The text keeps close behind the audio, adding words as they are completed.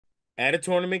at a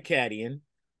tournament caddying.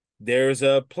 There's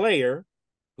a player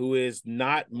who is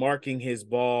not marking his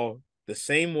ball the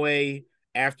same way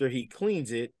after he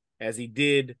cleans it as he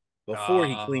did before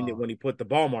he cleaned it Oh, when he put the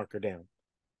ball marker down.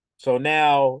 So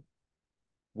now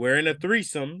we're in a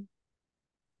threesome,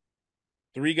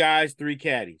 three guys, three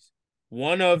caddies.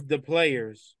 One of the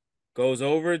players goes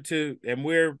over to, and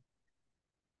we're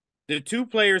the two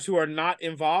players who are not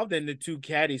involved and the two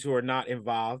caddies who are not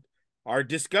involved are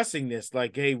discussing this.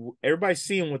 Like, hey, everybody's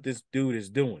seeing what this dude is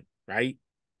doing, right?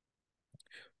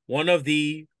 One of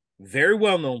the very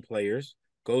well known players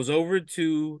goes over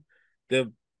to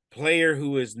the player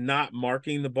who is not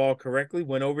marking the ball correctly,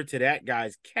 went over to that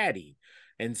guy's caddy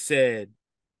and said,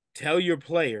 tell your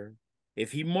player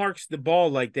if he marks the ball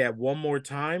like that one more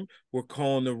time, we're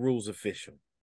calling the rules official.